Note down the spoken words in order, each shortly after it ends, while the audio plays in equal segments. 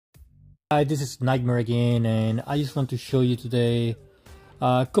Hi, this is Nightmare again, and I just want to show you today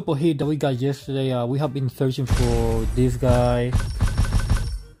a couple hits that we got yesterday. We have been searching for this guy.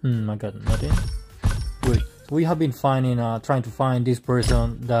 I got nothing. Wait, we have been finding, trying to find this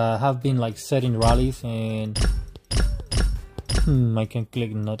person that have been like setting rallies, and I can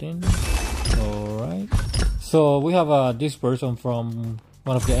click nothing. Alright, so we have this person from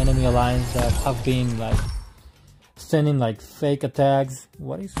one of the enemy alliance that have been like sending like fake attacks.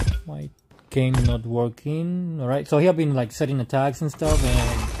 What is my game not working? Alright, so he have been like setting attacks and stuff,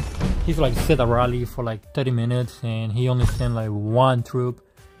 and he's like set a rally for like 30 minutes and he only sent like one troop.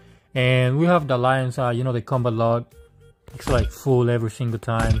 And we have the alliance, you know, the combat log, it's like full every single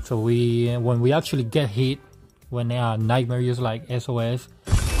time. So when we actually get hit, when Nightmare use like SOS,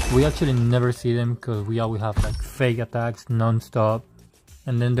 we actually never see them because we always have like fake attacks non-stop,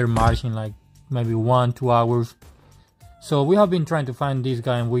 and then they're marching like maybe 1-2 hours. So we have been trying to find this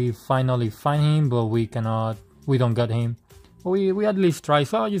guy, and we finally find him, but we don't get him. We at least try.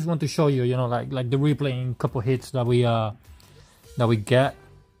 So I just want to show you, you know, like the replaying couple hits that we get.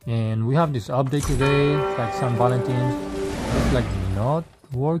 And we have this update today, like San Valentine's. It's like not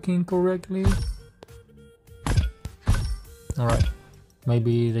working correctly. Alright,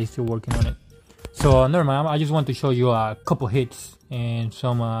 maybe they still working on it. So never mind, I just want to show you a couple hits and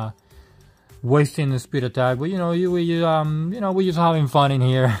some wasting the speed attack. But you know, we're just having fun in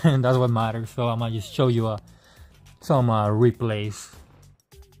here, and that's what matters. So I might just show you some replays.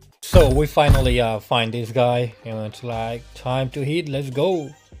 So we finally find this guy, and it's like time to hit. Let's go.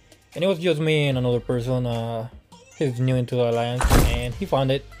 And it was just me and another person. He's new into the alliance, and he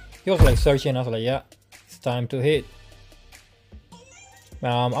found it. He was like searching. I was like, yeah, it's time to hit.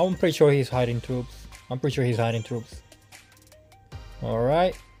 I'm pretty sure he's hiding troops.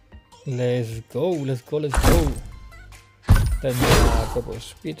 Alright, let's go. Let me go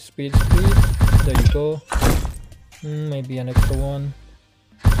speed. There you go. Maybe an extra one.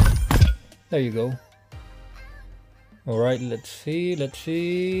 There you go. Alright, let's see.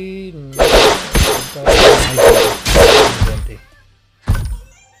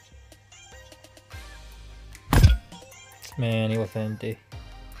 Man, it was empty.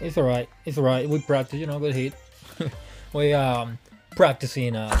 It's alright. We practice, you know, good hit. We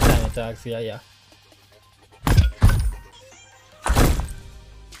practicing time attacks, yeah.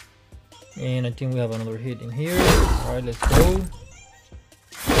 And I think we have another hit in here. Alright, let's go.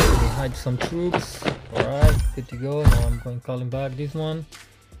 Let me hide some troops. Alright, good to go. Now I'm going calling back this one.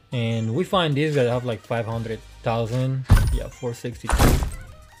 And we find this guy have like 500,000. Yeah, 462.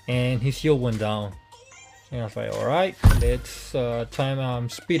 And his shield went down. And I was like, alright, let's time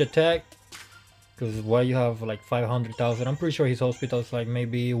speed attack. Because why you have like 500,000? I'm pretty sure his hospital is like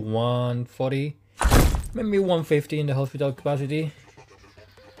maybe 140, maybe 150 in the hospital capacity.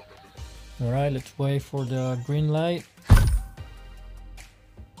 Alright, let's wait for the green light.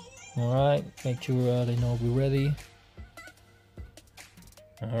 Alright, make sure they know we're ready.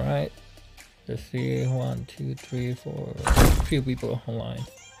 Alright, let's see, 1, 2, 3, 4, few people online.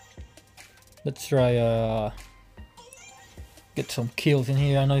 Let's try get some kills in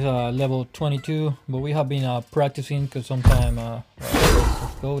here. I know it's level 22, but we have been practicing because sometime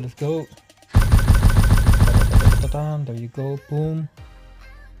let's go. There you go, boom.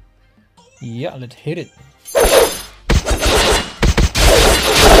 Yeah, let's hit it.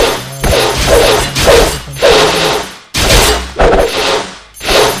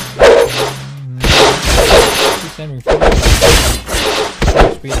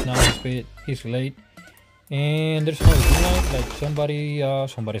 Speed. He's late, and there's no light. Like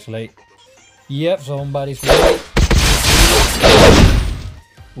somebody's late. Yep, somebody's late.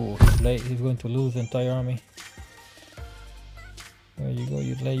 Oh, he's late. He's going to lose the entire army. There you go.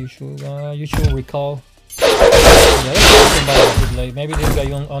 You're late. You should recall. Yeah, somebody's late. Maybe this guy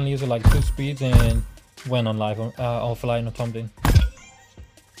only used like 2 speeds and went on live offline or something.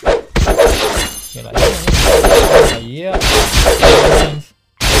 Yeah.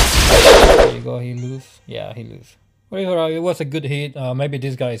 There you go, he lose. Yeah, he lose. Well, it was a good hit. Maybe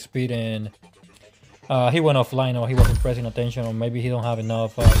this guy's speed and he went offline, or he wasn't pressing attention, or maybe he don't have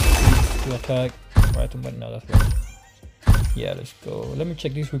enough to attack. Right, but no, that's right. Yeah, let's go. Let me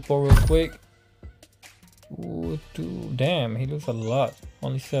check this report real quick. Ooh, damn, he lose a lot.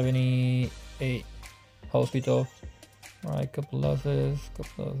 Only 78 hospital. Alright, couple losses.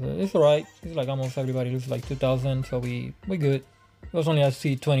 It's alright. It's like almost everybody loses like 2,000, so we good. It was only a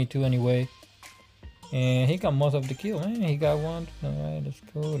C22 anyway. And he got most of the kill, man. He got one. Alright, let's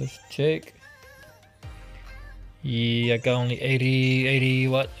go. Let's check. Yeah, I got only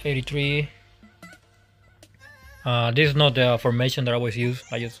 83. This is not the formation that I always use.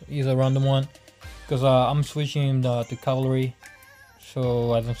 I just use a random one because I'm switching to cavalry.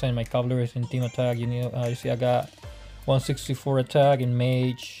 So as I'm saying, my cavalry is in team attack. You see I got 164 attack in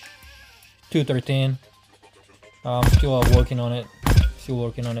mage, 213. I'm still working on it.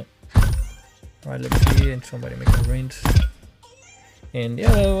 All right, let's see. And somebody making rings. And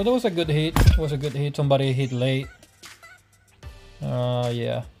yeah, that was a good hit. Somebody hit late.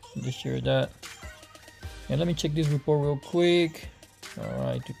 Yeah, just share that. And let me check this report real quick. All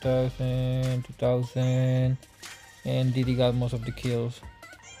right, 2000. And Didi got most of the kills.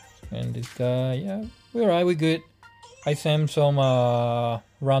 And this guy, yeah, we're alright, we're good. I sent some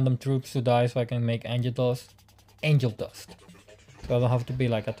random troops to die so I can make angel dust. So I don't have to be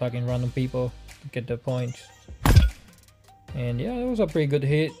like attacking random people to get the points. And yeah, that was a pretty good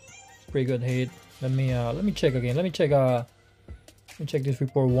hit. Let me check again. Let me check this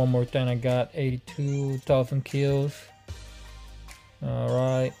report one more time. I got 82,000 kills. All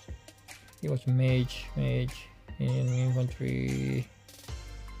right. He was mage in infantry.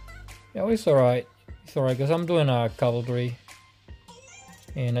 Yeah, it's alright. Because I'm doing a cavalry.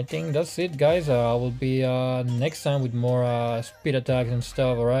 And I think that's it, guys. I will be next time with more speed attacks and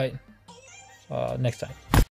stuff. All right. Next time.